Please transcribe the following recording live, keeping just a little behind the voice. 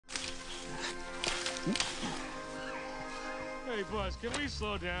Hey, boss, can we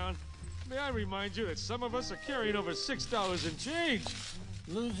slow down? May I remind you that some of us are carrying over $6 in change?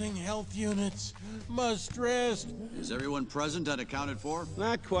 Losing health units. Must rest. Is everyone present and accounted for?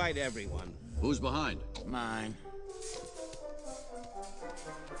 Not quite everyone. Who's behind? Mine.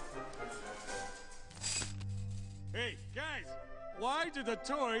 Hey, guys, why did the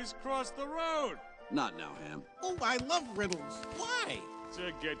toys cross the road? Not now, Ham. Oh, I love riddles. Why?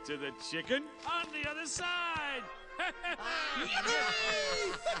 To get to the chicken on the other side!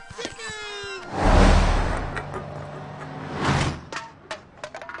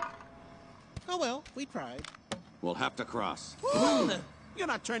 Oh well, we tried. We'll have to cross. You're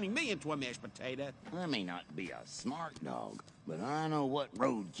not turning me into a mashed potato. I may not be a smart dog, but I know what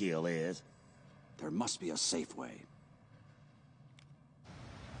roadkill is. There must be a safe way.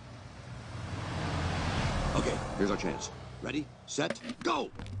 Okay, here's our chance. Ready, set, go!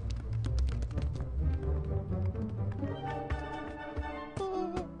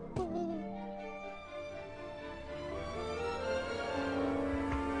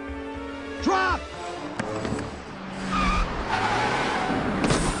 Drop!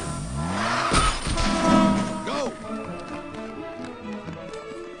 Go!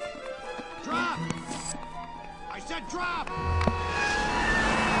 Drop! I said drop!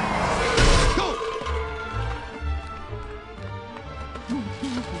 Go!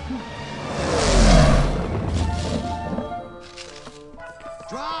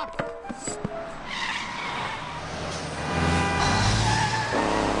 Drop!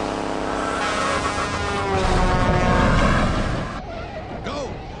 Go!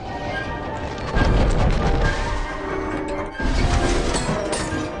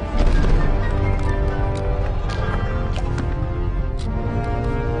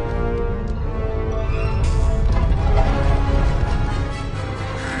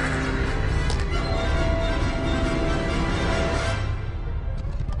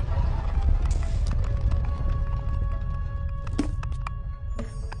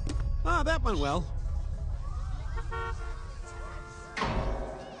 Ah, that went well.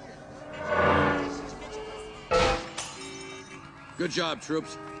 Good job,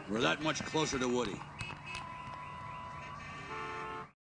 troops. We're that much closer to Woody.